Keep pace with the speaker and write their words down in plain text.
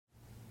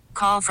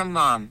Call from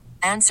mom.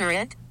 Answer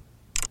it.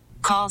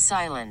 Call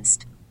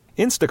silenced.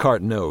 Instacart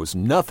knows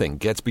nothing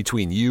gets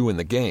between you and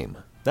the game.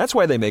 That's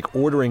why they make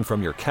ordering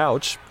from your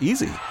couch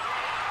easy.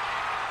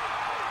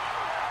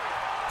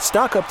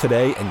 Stock up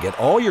today and get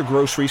all your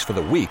groceries for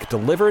the week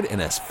delivered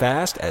in as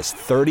fast as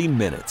 30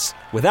 minutes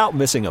without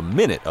missing a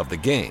minute of the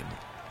game.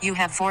 You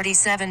have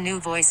 47 new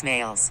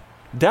voicemails.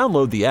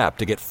 Download the app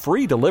to get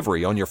free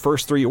delivery on your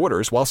first 3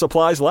 orders while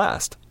supplies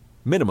last.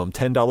 Minimum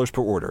 $10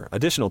 per order.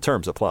 Additional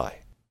terms apply.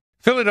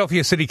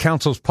 Philadelphia City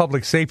Council's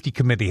Public Safety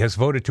Committee has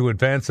voted to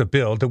advance a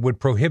bill that would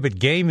prohibit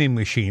gaming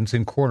machines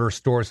in corner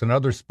stores and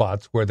other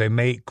spots where they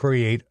may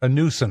create a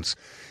nuisance.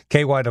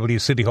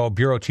 KYW City Hall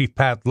Bureau Chief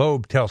Pat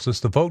Loeb tells us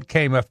the vote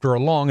came after a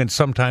long and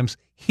sometimes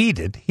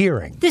heated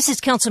hearing. This is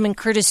Councilman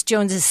Curtis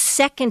Jones's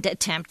second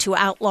attempt to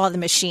outlaw the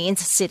machines.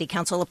 City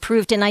Council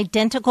approved an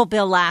identical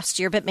bill last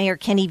year, but Mayor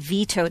Kenney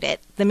vetoed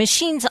it. The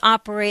machines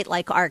operate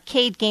like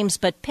arcade games,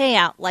 but pay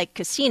out like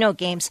casino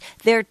games.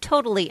 They're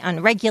totally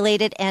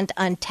unregulated and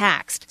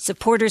untaxed.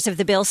 Supporters of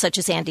the bill, such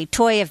as Andy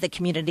Toy of the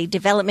Community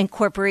Development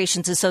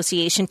Corporations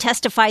Association,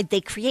 testified they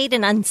create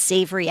an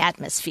unsavory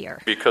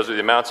atmosphere. Because of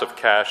the amounts of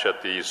cash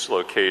at these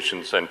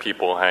locations and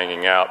people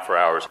hanging out for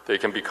hours, they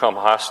can become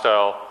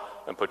hostile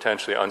and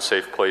potentially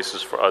unsafe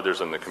places for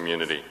others in the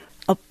community.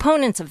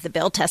 Opponents of the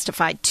bill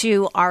testified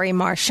too. Ari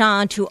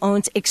Marchand, who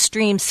owns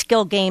Extreme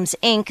Skill Games,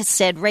 Inc.,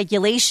 said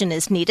regulation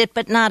is needed,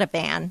 but not a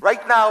ban.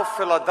 Right now,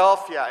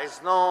 Philadelphia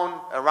is known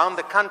around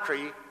the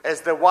country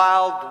as the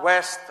Wild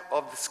West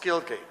of the skill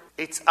game.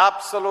 It's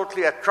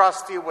absolutely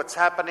atrocity what's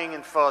happening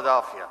in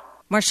Philadelphia.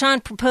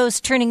 Marchand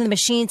proposed turning the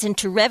machines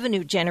into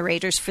revenue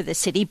generators for the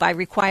city by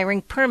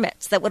requiring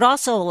permits that would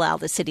also allow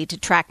the city to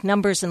track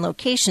numbers and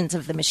locations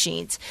of the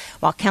machines.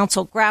 While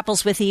council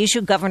grapples with the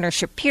issue, Governor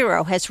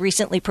Shapiro has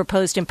recently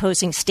proposed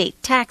imposing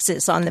state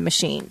taxes on the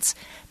machines.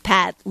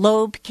 Pat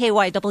Loeb,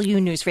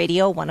 KYW News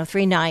Radio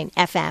 103.9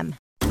 FM.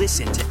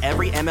 Listen to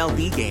every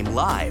MLB game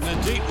live. In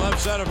the deep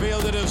left center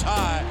field, it is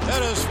high,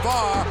 it is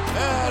far,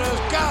 it is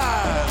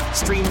gone.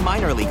 Stream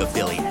minor league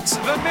affiliates.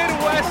 The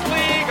Midwest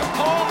League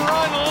home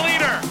run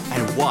leader.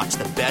 And watch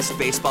the best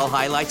baseball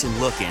highlights and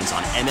look-ins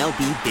on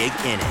MLB Big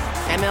Inning.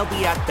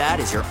 MLB At Bat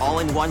is your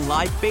all-in-one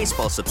live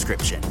baseball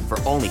subscription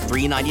for only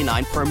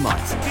 $3.99 per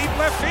month. Deep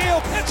left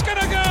field, it's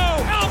gonna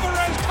go.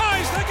 Alvarez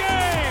ties the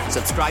game.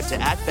 Subscribe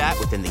to At Bat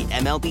within the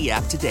MLB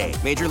app today.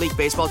 Major League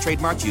Baseball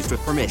trademarks used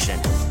with permission.